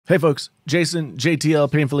Hey folks, Jason,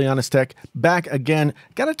 JTL, Painfully Honest Tech, back again.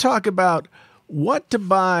 Got to talk about what to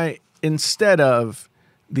buy instead of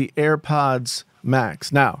the AirPods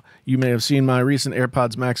Max. Now, you may have seen my recent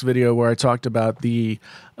AirPods Max video where I talked about the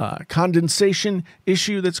condensation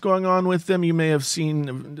issue that's going on with them. You may have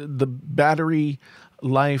seen the battery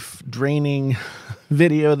life draining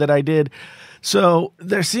video that I did. So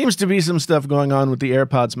there seems to be some stuff going on with the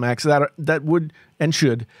AirPods Max that would and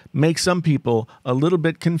should make some people a little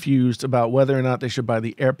bit confused about whether or not they should buy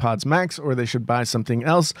the AirPods Max or they should buy something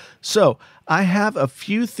else. So I have a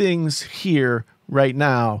few things here right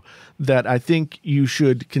now that I think you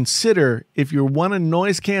should consider if you want a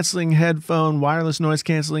noise-canceling headphone, wireless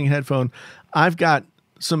noise-canceling headphone. I've got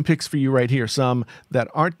some picks for you right here. Some that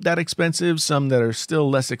aren't that expensive, some that are still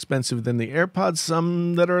less expensive than the AirPods,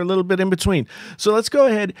 some that are a little bit in between. So let's go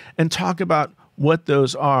ahead and talk about what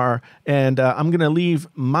those are. And I'm going to leave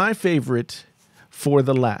my favorite for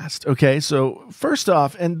the last. Okay, so first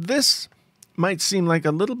off, and this might seem like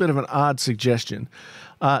a little bit of an odd suggestion,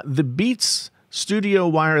 the Beats Studio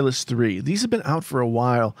Wireless 3. These have been out for a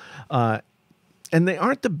while, and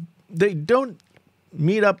they don't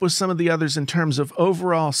meet up with some of the others in terms of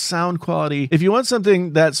overall sound quality. If you want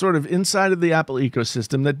something that's sort of inside of the Apple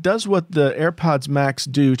ecosystem that does what the AirPods Max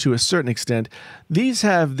do to a certain extent, these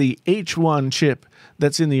have the H1 chip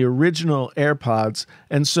that's in the original AirPods.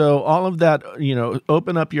 And so all of that, you know,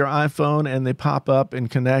 open up your iPhone and they pop up and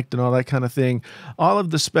connect and all that kind of thing. All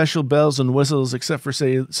of the special bells and whistles, except for,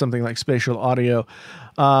 say, something like spatial audio,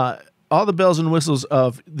 all the bells and whistles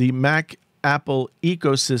of the Mac Apple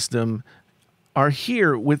ecosystem are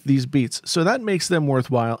here with these Beats. So that makes them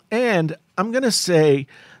worthwhile. And I'm going to say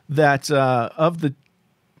that of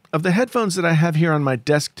the headphones that I have here on my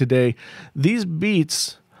desk today, these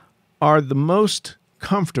are the most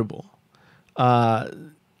comfortable.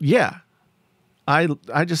 Yeah.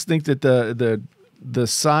 I just think that the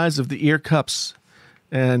size of the ear cups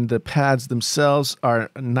and the pads themselves are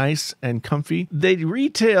nice and comfy.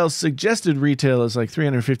 Suggested retail is like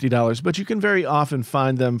 $350, but you can very often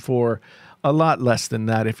find them for a lot less than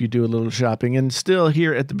that if you do a little shopping. And still,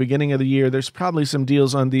 here at the beginning of the year, there's probably some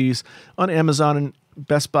deals on these on Amazon and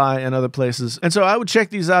Best Buy and other places. And so I would check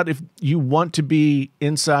these out if you want to be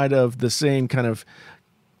inside of the same kind of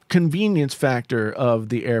convenience factor of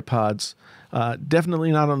the AirPods.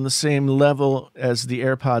 Definitely not on the same level as the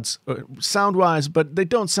AirPods sound-wise, but they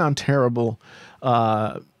don't sound terrible.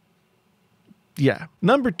 Yeah.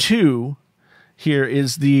 Number 2 here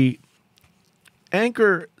is the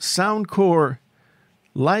Anker Soundcore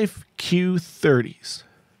Life Q30s.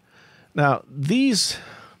 Now, these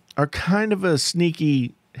are kind of a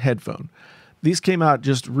sneaky headphone. These came out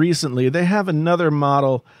just recently. They have another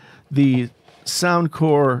model, the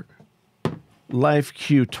Soundcore Life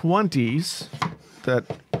Q20s, that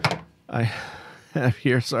I have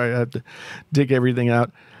here. Sorry, I have to dig everything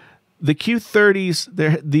out. The Q30s,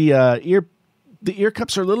 the ear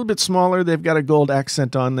cups are a little bit smaller. They've got a gold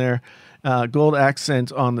accent on there. Gold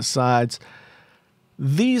accent on the sides.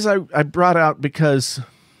 These I brought out because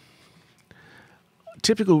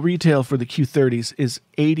typical retail for the Q30s is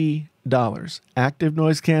 $80. Active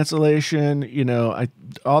noise cancellation, you know,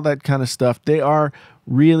 all that kind of stuff. They are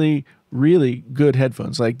really, really good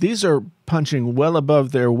headphones. Like, these are punching well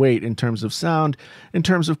above their weight in terms of sound, in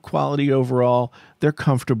terms of quality overall. They're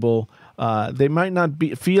comfortable. They might not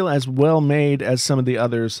feel as well made as some of the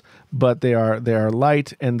others, but they are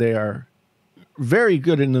light and they are very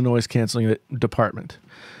good in the noise canceling department.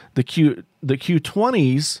 The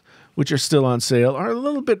Q20s, which are still on sale, are a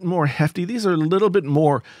little bit more hefty. These are a little bit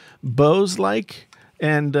more Bose-like,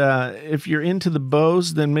 and if you're into the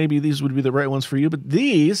Bose, then maybe these would be the right ones for you. But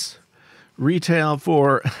these retail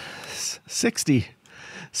for $60.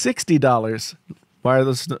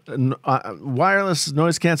 Wireless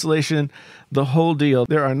noise cancellation, the whole deal.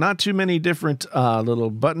 There are not too many different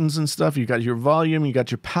little buttons and stuff. You got your volume, you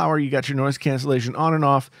got your power, you got your noise cancellation on and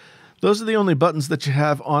off. Those are the only buttons that you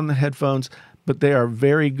have on the headphones, but they are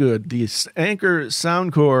very good. The Anker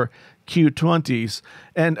Soundcore Q20s.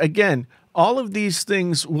 And again, all of these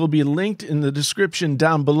things will be linked in the description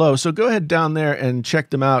down below. So go ahead down there and check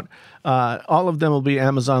them out. All of them will be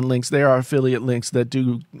Amazon links. They are affiliate links that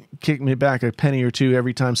do kick me back a penny or two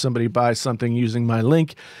every time somebody buys something using my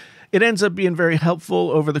link. It ends up being very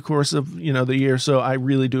helpful over the course of, you know, the year. So I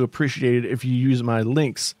really do appreciate it if you use my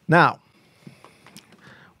links. Now,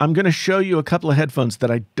 I'm going to show you a couple of headphones that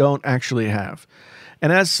I don't actually have.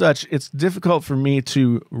 And as such, it's difficult for me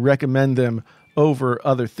to recommend them over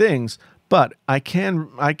other things, but I can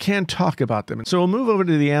talk about them. So we'll move over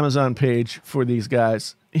to the Amazon page for these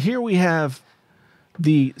guys. Here we have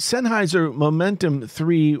The Sennheiser Momentum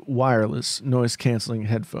 3 wireless noise canceling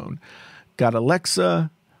headphone got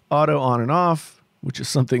Alexa, auto on and off, which is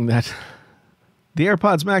something that the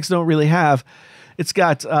AirPods Max don't really have. It's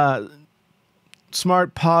got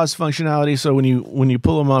smart pause functionality, so when you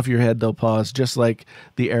pull them off your head, they'll pause, just like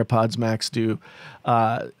the AirPods Max do.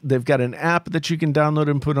 They've got an app that you can download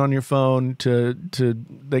and put on your phone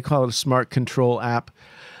they call it a smart control app.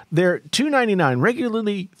 They're $2.99,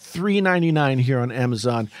 regularly $3.99 here on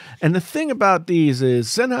Amazon. And the thing about these is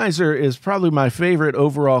Sennheiser is probably my favorite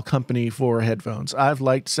overall company for headphones. I've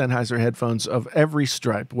liked Sennheiser headphones of every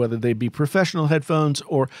stripe, whether they be professional headphones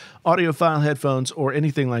or audiophile headphones or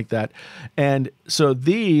anything like that. And so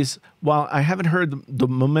these, while I haven't heard the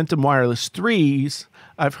Momentum Wireless 3s,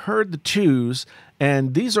 I've heard the 2s,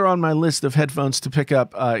 and these are on my list of headphones to pick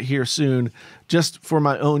up here soon just for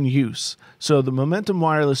my own use. So the Momentum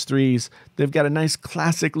Wireless 3s, they've got a nice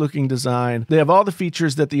classic-looking design. They have all the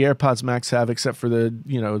features that the AirPods Max have except for the,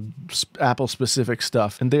 Apple-specific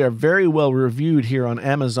stuff. And they are very well reviewed here on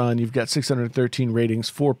Amazon. You've got 613 ratings,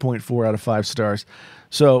 4.4 out of 5 stars.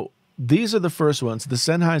 So these are the first ones, the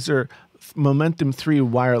Sennheiser Momentum 3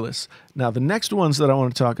 Wireless. Now, the next ones that I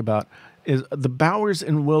want to talk about is the Bowers &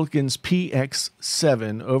 Wilkins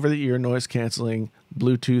PX7 over-the-ear noise-canceling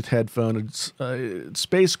Bluetooth headphone. It's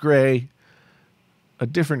space gray, a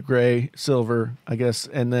different gray, silver, I guess,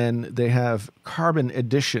 and then they have Carbon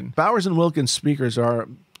Edition. Bowers & Wilkins speakers are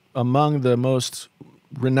among the most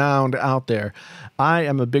renowned out there. I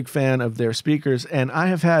am a big fan of their speakers, and I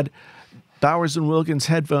have had Bowers & Wilkins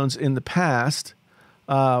headphones in the past.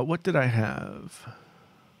 What did I have?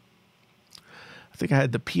 I think I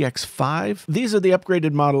had the PX5. These are the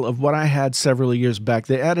upgraded model of what I had several years back.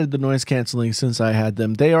 They added the noise canceling since I had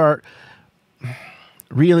them. They are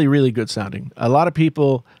really, really good sounding. A lot of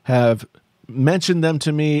people have mentioned them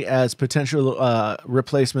to me as potential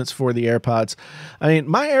replacements for the AirPods. I mean,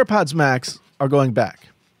 my AirPods Max are going back.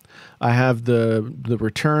 I have the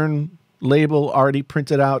return label already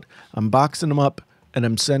printed out. I'm boxing them up and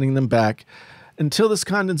I'm sending them back. Until this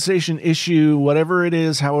condensation issue, whatever it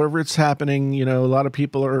is, however it's happening, a lot of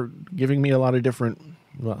people are giving me a lot of different,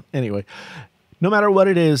 well, anyway, no matter what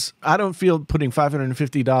it is, I don't feel putting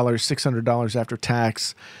 $550, $600 after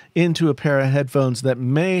tax into a pair of headphones that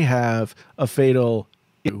may have a fatal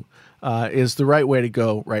issue is the right way to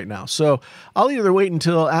go right now. So I'll either wait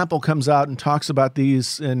until Apple comes out and talks about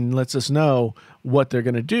these and lets us know what they're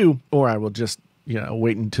going to do, or I will just,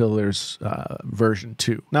 wait until there's version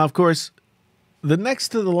 2. Now, of course, the next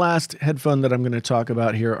to the last headphone that I'm going to talk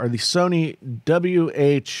about here are the Sony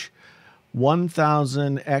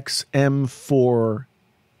WH-1000XM4.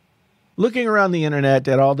 Looking around the internet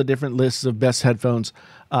at all the different lists of best headphones,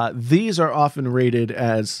 these are often rated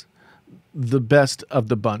as the best of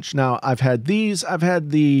the bunch. Now, I've had these. I've had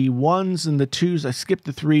the 1s and the 2s. I skipped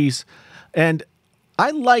the 3s. And I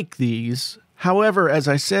like these. However, as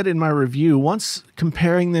I said in my review, once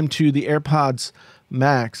comparing them to the AirPods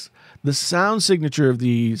Max, the sound signature of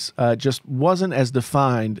these just wasn't as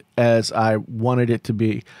defined as I wanted it to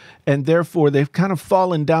be. And therefore, they've kind of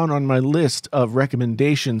fallen down on my list of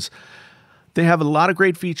recommendations. They have a lot of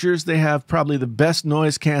great features. They have probably the best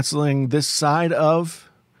noise canceling this side of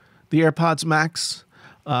the AirPods Max.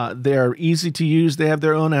 They're easy to use. They have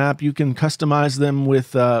their own app. You can customize them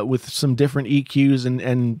with some different EQs,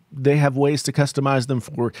 and they have ways to customize them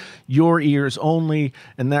for your ears only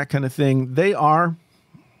and that kind of thing. They are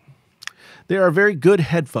a very good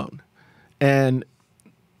headphone. And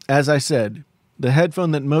as I said, the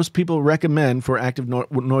headphone that most people recommend for active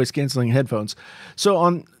noise canceling headphones. So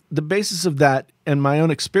on the basis of that and my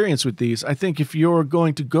own experience with these, I think if you're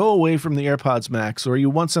going to go away from the AirPods Max or you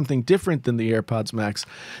want something different than the AirPods Max,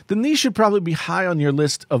 then these should probably be high on your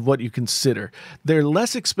list of what you consider. They're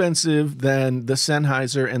less expensive than the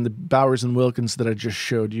Sennheiser and the Bowers & Wilkins that I just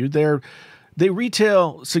showed you. They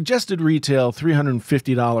retail, suggested retail,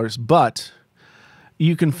 $350, but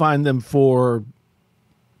you can find them for,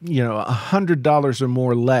 $100 or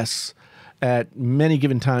more less at many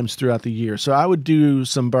given times throughout the year. So I would do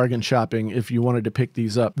some bargain shopping if you wanted to pick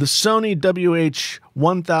these up. The Sony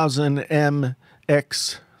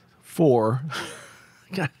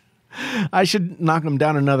WH-1000MX4, I should knock them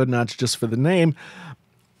down another notch just for the name,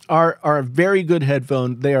 are a very good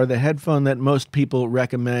headphone. They are the headphone that most people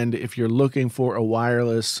recommend if you're looking for a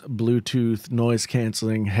wireless Bluetooth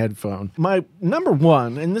noise-canceling headphone. My number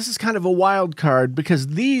one, and this is kind of a wild card because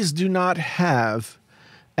these do not have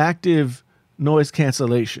active noise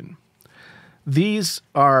cancellation. These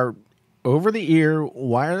are over-the-ear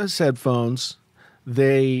wireless headphones.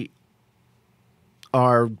 They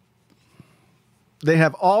are They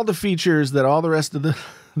have all the features that all the rest of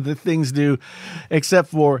the things do, except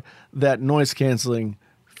for that noise canceling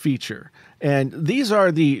feature. And these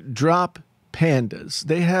are the Drop Pandas.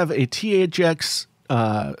 They have a THX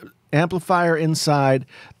amplifier inside.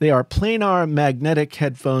 They are planar magnetic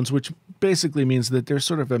headphones, which basically means that there's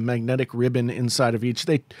sort of a magnetic ribbon inside of each.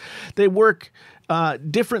 They work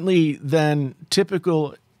differently than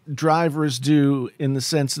typical drivers do, in the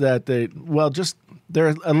sense that they're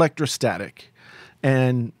electrostatic,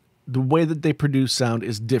 and the way that they produce sound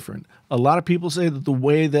is different. A lot of people say that the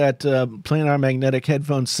way that planar magnetic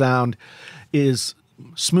headphones sound is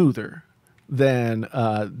smoother than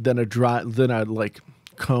a like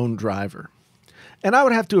cone driver. And I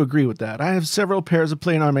would have to agree with that. I have several pairs of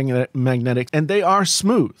planar magnetic, and they are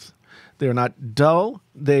smooth. They're not dull.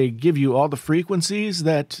 They give you all the frequencies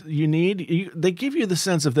that you need. They give you the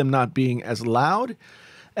sense of them not being as loud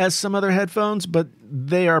as some other headphones, but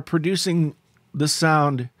they are producing the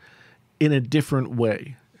sound in a different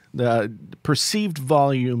way. The perceived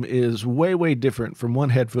volume is way, way different from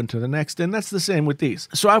one headphone to the next, and that's the same with these.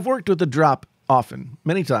 So I've worked with the Drop often,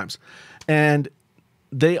 many times, and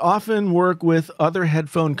they often work with other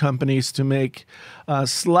headphone companies to make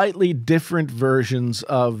slightly different versions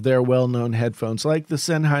of their well-known headphones, like the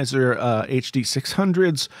Sennheiser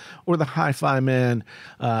HD600s or the Hi-Fi Man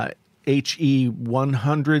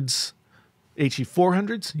HE100s.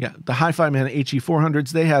 HE400s? Yeah, the Hi-Fi Man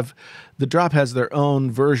HE400s. The Drop has their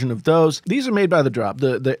own version of those. These are made by the Drop.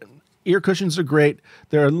 The ear cushions are great.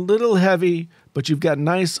 They're a little heavy, but you've got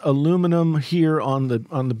nice aluminum here on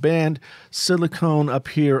the band, silicone up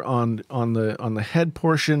here on the head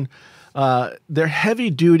portion. They're heavy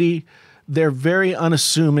duty. They're very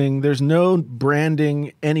unassuming. There's no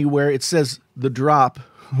branding anywhere. It says the Drop,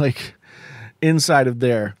 like inside of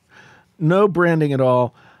there. No branding at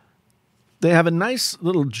all. They have a nice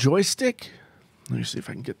little joystick. Let me see if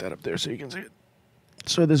I can get that up there so you can see it.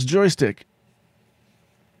 So this joystick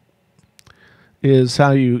is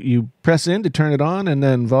how you press in to turn it on, and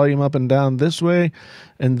then volume up and down this way,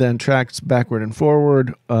 and then tracks backward and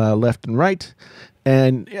forward, left and right,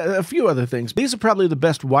 and a few other things. These are probably the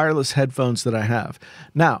best wireless headphones that I have.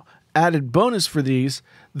 Now, added bonus for these,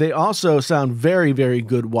 they also sound very, very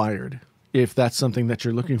good wired, if that's something that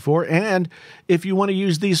you're looking for. And if you want to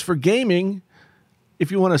use these for gaming, if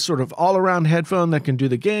you want a sort of all-around headphone that can do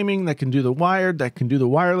the gaming, that can do the wired, that can do the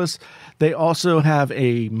wireless, they also have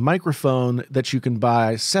a microphone that you can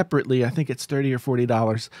buy separately. I think it's $30 or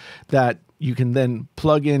 $40, that you can then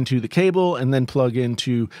plug into the cable and then plug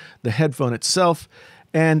into the headphone itself.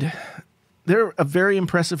 And they're a very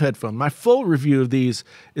impressive headphone. My full review of these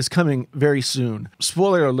is coming very soon.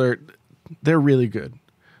 Spoiler alert, they're really good.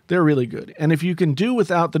 They're really good. And if you can do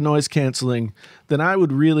without the noise canceling, then I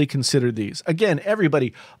would really consider these. Again,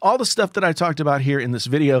 everybody, all the stuff that I talked about here in this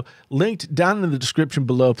video, linked down in the description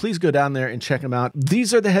below. Please go down there and check them out.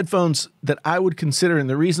 These are the headphones that I would consider, and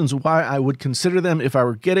the reasons why I would consider them if I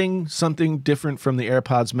were getting something different from the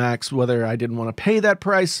AirPods Max, whether I didn't want to pay that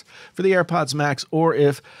price for the AirPods Max, or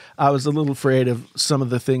if I was a little afraid of some of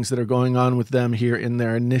the things that are going on with them here in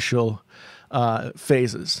their initial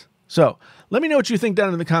phases. So let me know what you think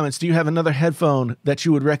down in the comments. Do you have another headphone that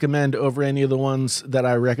you would recommend over any of the ones that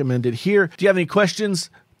I recommended here? Do you have any questions?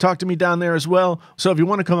 Talk to me down there as well. So if you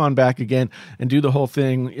want to come on back again and do the whole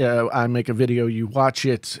thing, I make a video, you watch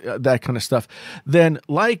it, that kind of stuff, then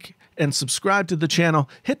like and subscribe to the channel.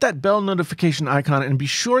 Hit that bell notification icon and be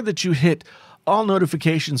sure that you hit all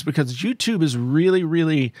notifications, because YouTube is really,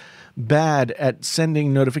 really bad at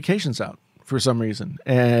sending notifications out. For some reason,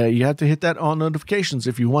 you have to hit that all notifications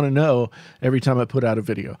if you want to know every time I put out a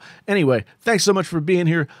video. Anyway, thanks so much for being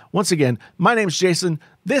here. Once again, my name's Jason.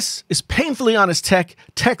 This is Painfully Honest Tech.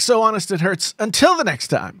 Tech so honest it hurts. Until the next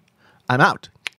time, I'm out.